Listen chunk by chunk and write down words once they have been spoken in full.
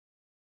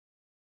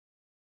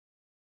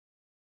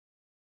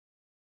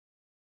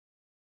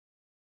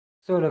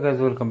So hello guys,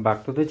 welcome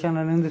back to the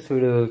channel. In this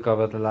video we'll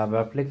cover the lab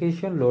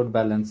application load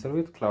balancer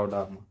with Cloud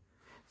Armor.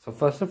 So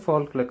first of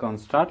all, click on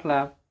start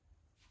lab.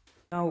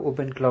 Now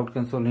open Cloud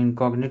Console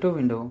incognito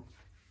window.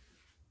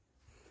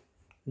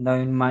 Now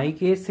in my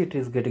case it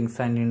is getting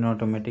signed in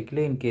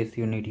automatically. In case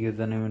you need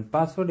username and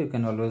password, you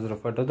can always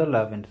refer to the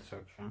lab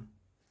instruction.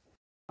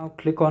 Now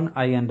click on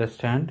I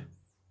understand.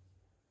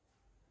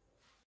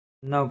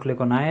 Now click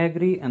on I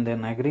agree and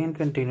then agree and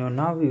continue.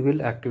 Now we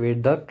will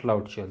activate the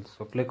Cloud Shell.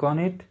 So click on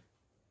it.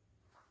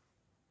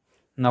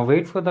 Now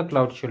wait for the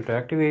Cloud Shell to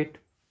activate.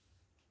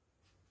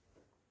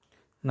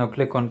 Now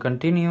click on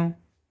continue.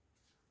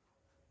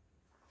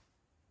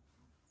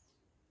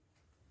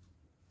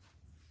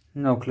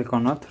 Now click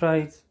on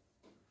authorize.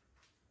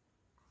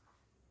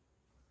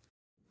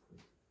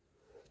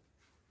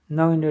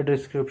 Now in the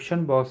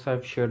description box I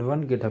have shared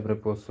one GitHub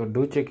repo, so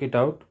do check it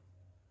out.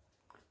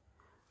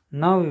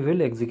 Now we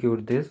will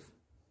execute this.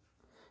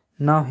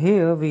 Now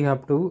here we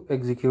have to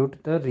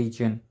execute the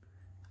region.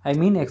 I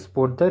mean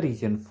export the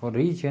region. For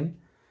region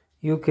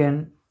you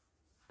can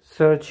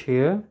search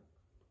here,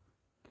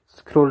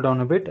 scroll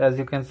down a bit. As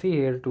you can see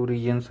here, two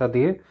regions are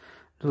there.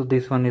 So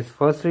this one is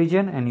first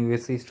region and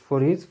US East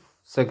 4 is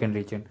second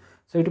region.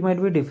 So it might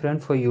be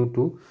different for you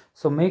too.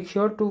 So make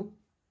sure to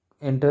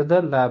enter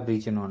the lab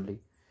region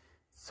only.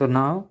 So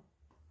now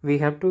we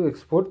have to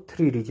export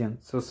three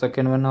regions. So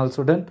second one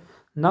also done.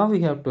 Now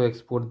we have to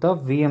export the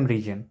VM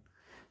region.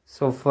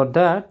 So for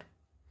that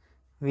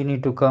we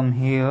need to come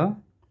here.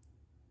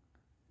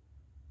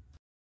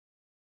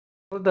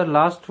 For the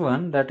last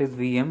one, that is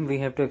VM, we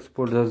have to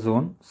export the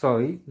zone.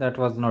 Sorry, that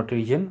was not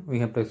region. We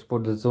have to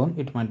export the zone.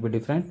 It might be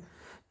different.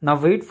 Now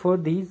wait for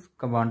these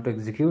command to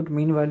execute.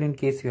 Meanwhile, in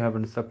case you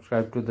haven't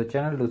subscribed to the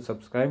channel, do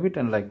subscribe it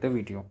and like the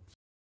video.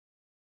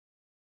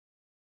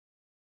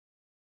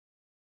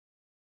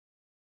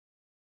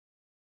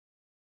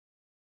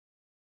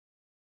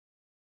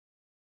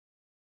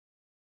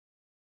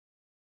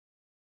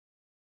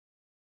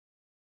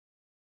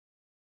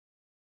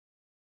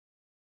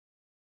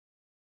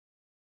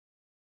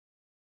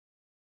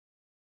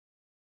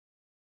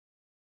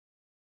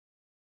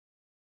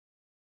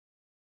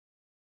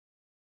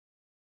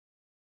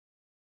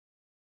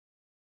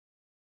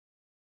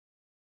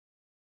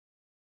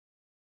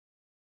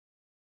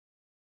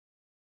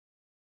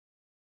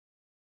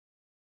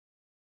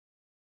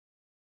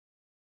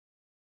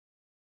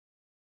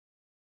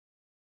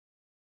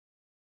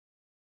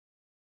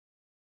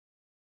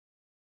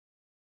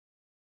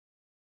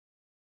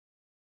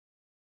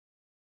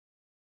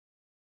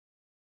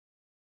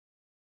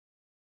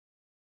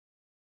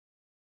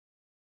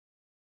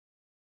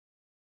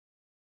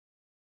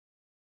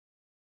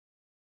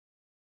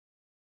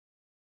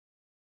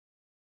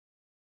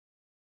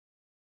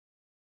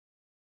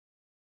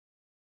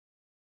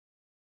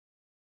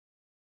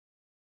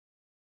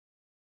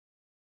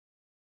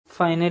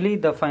 Finally,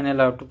 the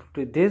final output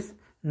is this.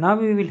 Now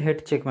we will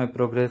hit check my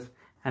progress,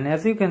 and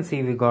as you can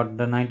see we got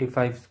the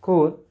 95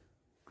 score.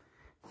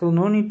 So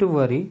no need to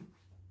worry,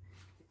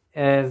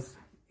 as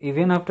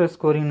even after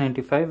scoring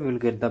 95 we will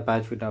get the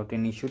badge without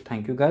any issue.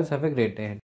 Thank you guys, have a great day.